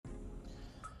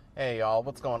Hey y'all,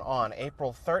 what's going on?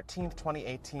 April 13th,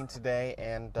 2018 today,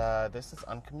 and this is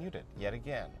Uncommuted yet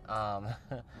again.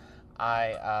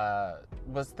 I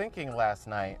was thinking last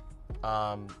night,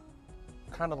 kind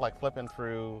of like flipping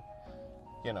through,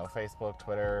 Facebook,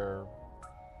 Twitter,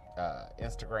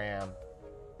 Instagram,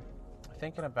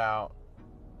 thinking about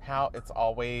how it's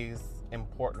always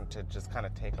important to just kind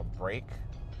of take a break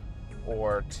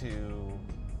or to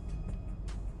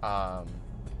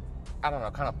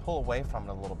kind of pull away from it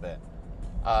a little bit.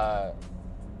 I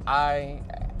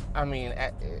mean,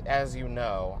 as you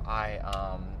know, I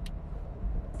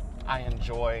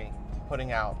enjoy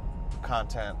putting out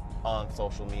content on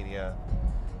social media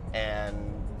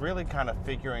and really kind of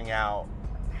figuring out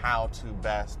how to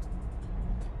best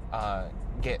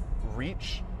get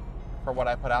reach for what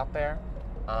I put out there.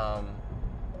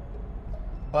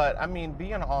 But I mean,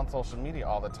 being on social media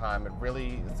all the time,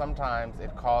 sometimes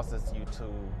it causes you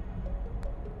to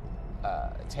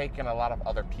take in a lot of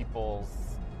other people's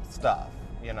stuff.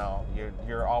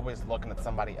 You're always looking at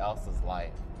somebody else's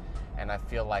life, and I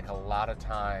feel like a lot of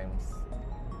times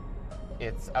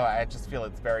I just feel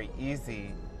it's very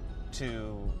easy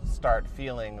to start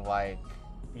feeling like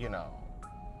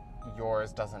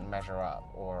yours doesn't measure up,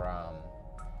 or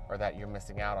that you're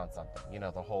missing out on something.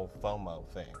 The whole FOMO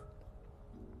thing.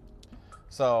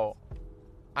 So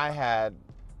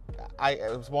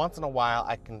it was once in a while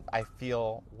I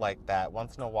feel like that.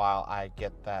 Once in a while I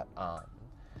get that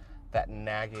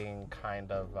nagging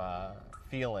kind of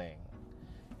feeling,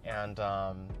 and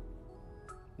I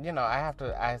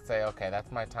say, okay,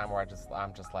 that's my time where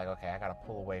I'm just like, okay, I gotta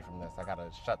pull away from this. I gotta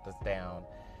shut this down.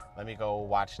 Let me go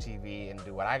watch TV and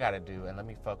do what I gotta do, and let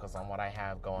me focus on what I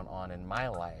have going on in my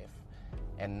life,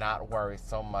 and not worry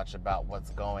so much about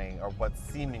what's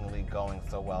seemingly going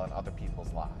so well in other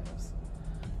people's lives.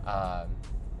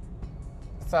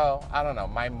 So, I don't know,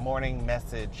 my morning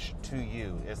message to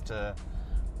you is to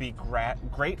be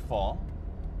grateful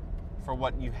for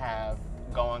what you have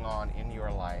going on in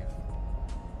your life.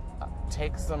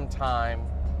 Take some time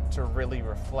to really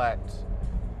reflect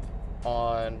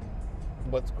on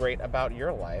what's great about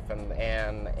your life, and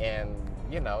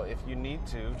if you need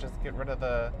to, just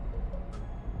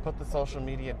put the social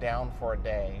media down for a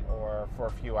day or for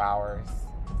a few hours,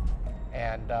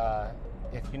 and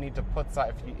if you need to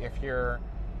if you're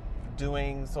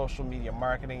doing social media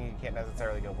marketing, you can't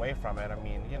necessarily get away from it. I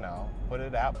mean, put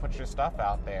it out, put your stuff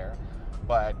out there,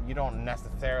 but you don't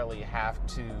necessarily have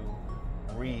to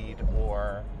read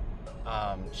or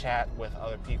chat with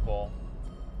other people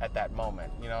at that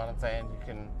moment. You know what I'm saying? You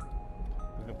can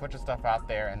put your stuff out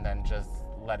there and then just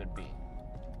let it be.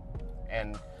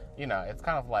 And it's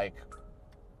kind of like,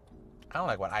 I don't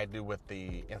like what I do with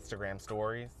the Instagram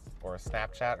stories or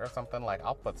Snapchat or something. Like,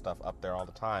 I'll put stuff up there all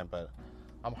the time, but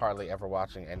I'm hardly ever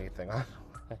watching anything on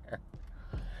there.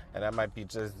 And that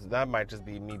might just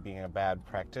be me being a bad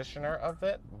practitioner of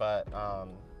it. But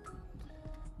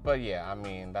yeah, I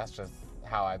mean, that's just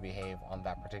how I behave on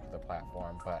that particular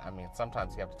platform. But I mean,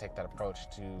 sometimes you have to take that approach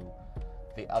to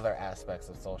the other aspects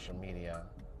of social media,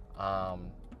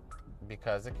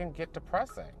 because it can get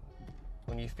depressing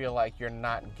when you feel like you're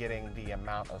not getting the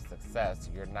amount of success,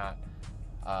 you're not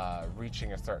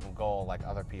reaching a certain goal like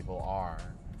other people are.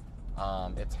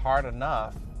 It's hard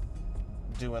enough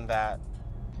doing that.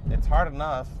 It's hard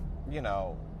enough,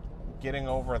 getting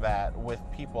over that with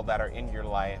people that are in your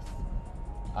life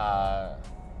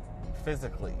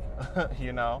physically,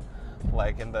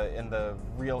 like in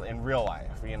real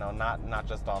life, not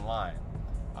just online.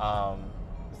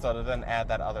 So to then add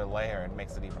that other layer, it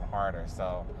makes it even harder.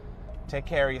 So take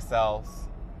care of yourselves,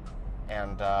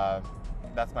 and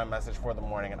that's my message for the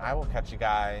morning. And I will catch you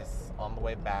guys on the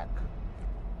way back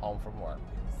home from work.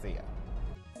 See ya.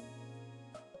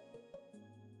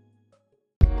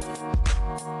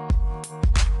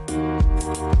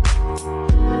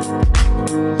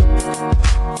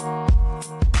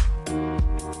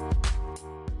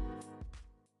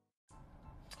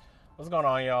 What's going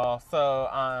on, y'all? So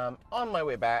I'm on my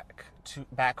way back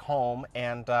home,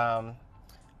 and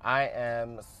I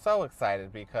am so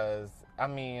excited because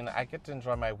I get to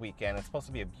enjoy my weekend. It's supposed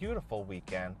to be a beautiful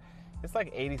weekend. It's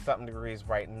like 80-something degrees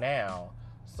right now.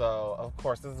 So, of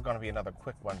course, this is going to be another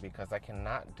quick one because I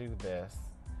cannot do this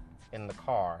in the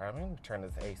car. I'm going to turn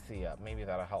this AC up. Maybe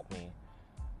that'll help me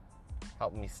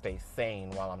stay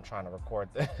sane while I'm trying to record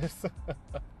this.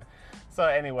 So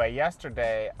anyway,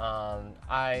 yesterday,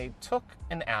 I took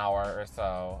an hour or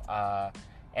so,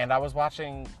 and I was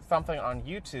watching something on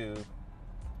YouTube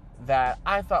that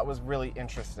I thought was really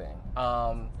interesting.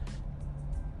 And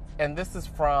this is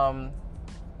from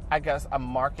I guess, a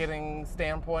marketing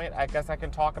standpoint, I guess I can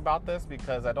talk about this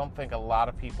because I don't think a lot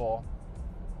of people,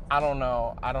 I don't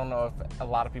know if a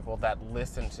lot of people that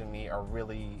listen to me are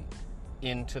really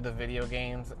into video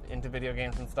games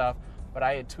and stuff. But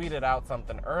I had tweeted out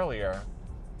something earlier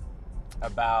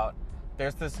about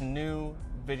there's this new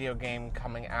video game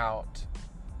coming out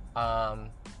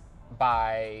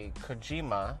by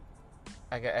Kojima.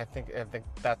 I think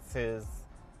that's his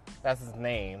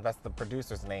name. That's the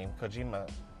producer's name, Kojima,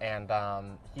 and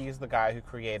he's the guy who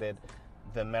created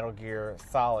the Metal Gear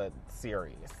Solid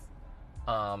series.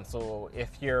 So if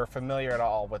you're familiar at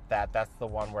all with that, that's the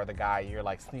one where you're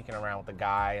like sneaking around with the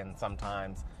guy, and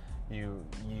sometimes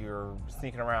you're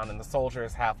sneaking around, and the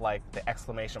soldiers have like the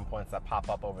exclamation points that pop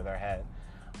up over their head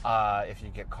if you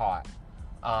get caught.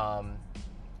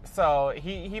 So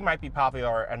he might be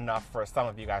popular enough for some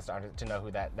of you guys to know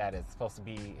who that is. Supposed to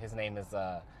be, his name is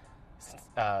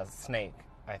Snake,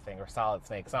 I think, or Solid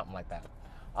Snake, something like that.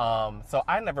 So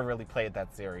I never really played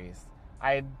that series.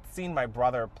 I had seen my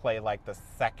brother play like the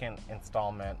second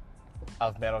installment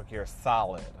of Metal Gear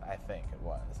Solid, I think it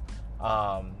was,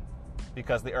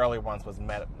 because the early ones was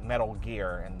Metal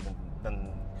Gear, and then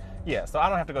yeah. So I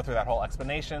don't have to go through that whole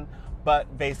explanation.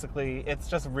 But basically,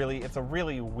 it's a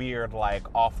really weird, like,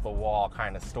 off-the-wall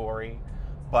kind of story.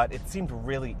 But it seemed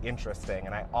really interesting,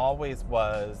 and I always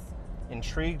was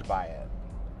intrigued by it.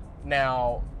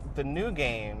 Now, the new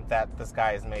game that this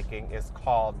guy is making is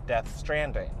called Death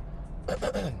Stranding.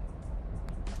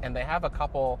 And they have a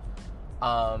couple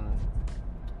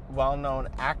well-known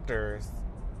actors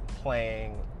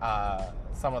playing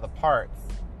some of the parts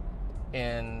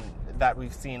that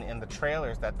we've seen in the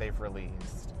trailers that they've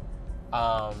released.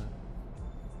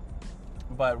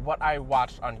 But what I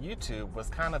watched on YouTube was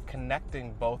kind of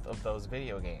connecting both of those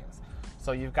video games.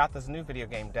 So you've got this new video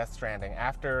game, Death Stranding.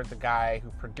 After the guy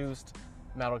who produced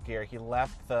Metal Gear, he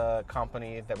left the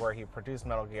company where he produced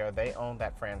Metal Gear. They owned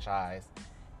that franchise.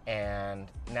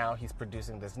 And now he's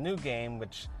producing this new game,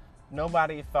 which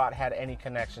nobody thought had any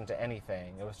connection to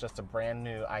anything. It was just a brand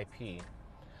new IP.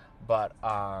 But,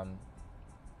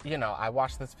 I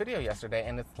watched this video yesterday,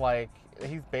 and it's like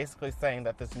he's basically saying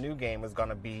that this new game is going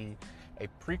to be a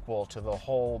prequel to the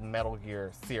whole Metal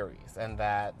Gear series, and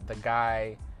that the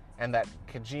guy and that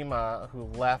Kojima, who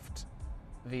left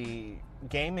the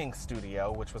gaming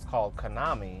studio, which was called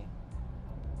Konami,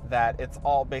 that it's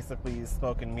all basically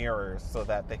smoke and mirrors so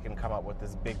that they can come up with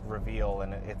this big reveal,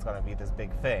 and it's going to be this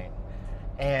big thing.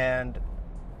 And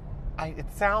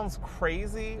it sounds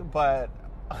crazy, but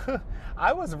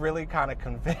I was really kind of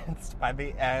convinced by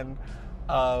the end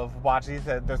of watching. He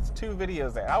said there's 2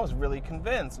 videos there. I was really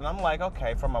convinced, and I'm like,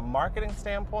 okay, from a marketing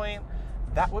standpoint,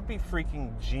 that would be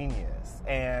freaking genius.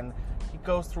 And he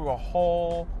goes through a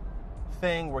whole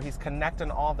thing where he's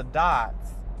connecting all the dots,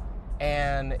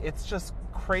 and it's just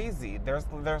crazy. There's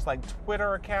like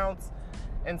Twitter accounts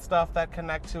and stuff that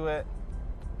connect to it.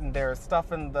 There's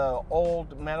stuff in the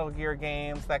old Metal Gear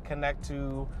games that connect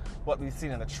to what we've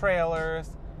seen in the trailers,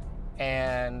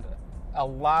 and a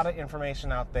lot of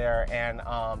information out there, and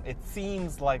it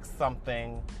seems like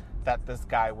something that this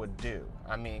guy would do.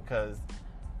 I mean, because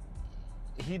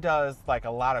he does like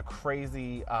a lot of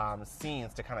crazy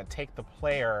scenes to kind of take the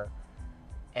player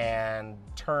and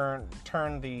turn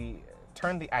the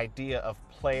idea of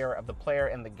the player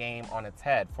in the game on its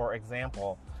head. For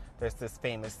example, there's this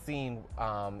famous scene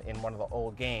in one of the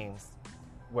old games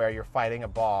where you're fighting a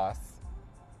boss,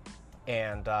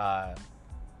 and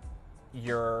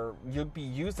you'd be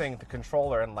using the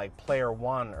controller in like player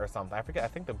 1 or something. I forget. I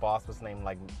think the boss was named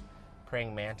like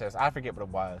Praying Mantis. I forget what it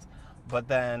was. But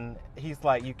then he's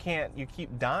like, you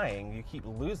keep dying, you keep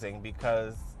losing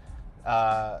because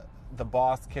the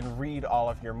boss can read all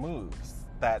of your moves.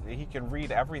 That he can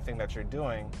read everything that you're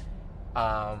doing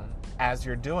as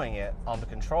you're doing it on the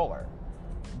controller.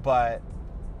 But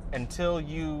until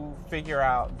you figure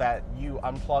out that you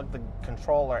unplug the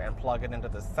controller and plug it into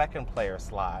the second player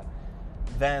slot,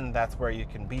 then that's where you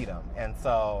can beat him. And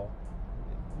so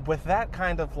with that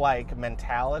kind of like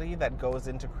mentality that goes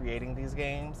into creating these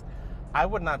games, I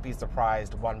would not be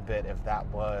surprised one bit if that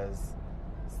was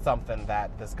something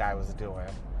that this guy was doing.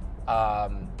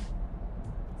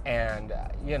 And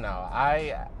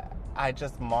I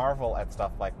just marvel at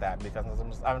stuff like that, because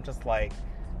I'm just like,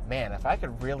 man, if I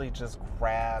could really just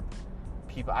grab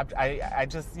people, I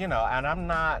just, and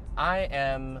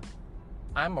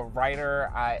I'm a writer,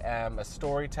 I am a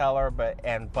storyteller, but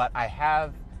I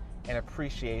have an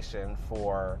appreciation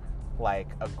for like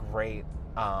a great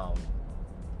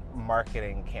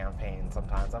marketing campaign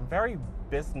sometimes. I'm very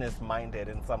business minded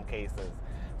in some cases.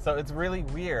 So it's really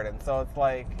weird. And so it's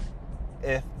like,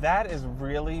 if that is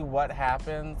really what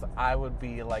happens, I would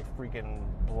be like freaking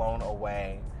blown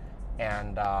away.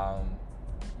 And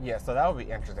yeah, so that would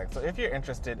be interesting. So if you're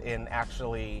interested in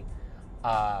actually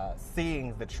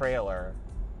seeing the trailer,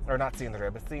 or not seeing the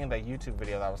trailer, but seeing the YouTube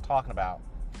video that I was talking about,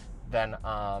 then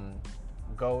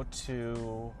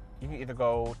you can either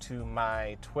go to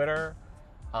my Twitter.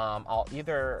 I'll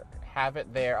either have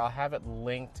it there, I'll have it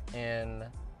linked in,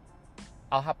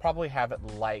 probably have it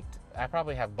liked. I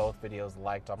probably have both videos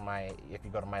liked on if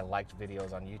you go to my liked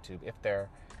videos on YouTube, if they're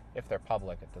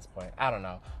public at this point. I don't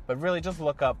know. But really just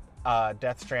look up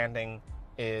Death Stranding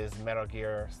is Metal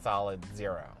Gear Solid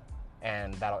 0.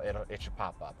 And it should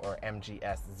pop up. Or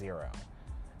MGS 0.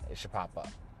 It should pop up.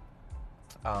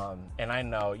 And I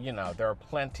know, there are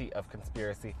plenty of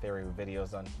conspiracy theory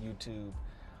videos on YouTube.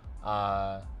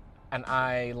 And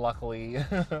I luckily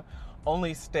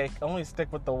only stick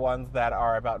with the ones that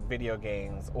are about video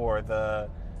games, or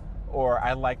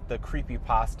I like the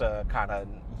creepypasta kind of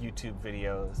YouTube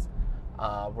videos,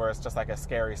 where it's just like a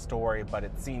scary story, but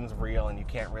it seems real and you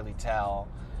can't really tell.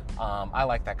 I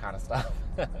like that kind of stuff,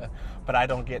 but I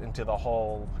don't get into the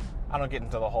whole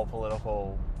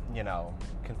political,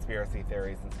 conspiracy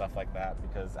theories and stuff like that,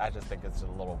 because I just think it's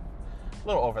just a little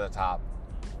over the top.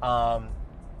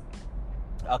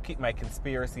 I'll keep my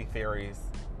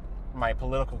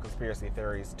political conspiracy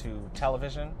theories to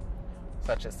television,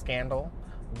 such as Scandal,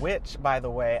 which, by the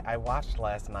way, I watched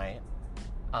last night.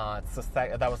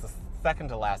 That was the second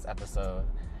to last episode,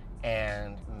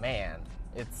 and man,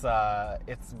 it's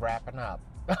wrapping up,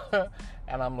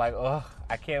 and I'm like, ugh,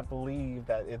 I can't believe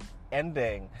that it's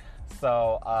ending.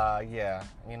 So yeah,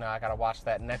 I gotta watch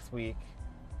that next week,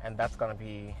 and that's gonna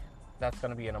be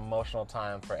an emotional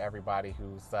time for everybody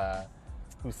who's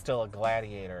still a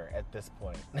gladiator at this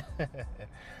point.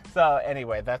 So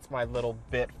anyway, that's my little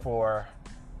bit for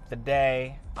the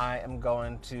day. I am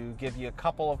going to give you a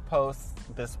couple of posts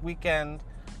this weekend.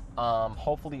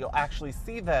 Hopefully you'll actually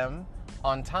see them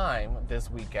on time this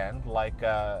weekend,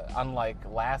 unlike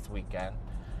last weekend.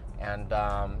 And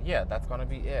yeah, that's going to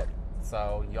be it.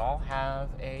 So y'all have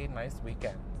a nice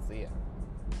weekend. See ya.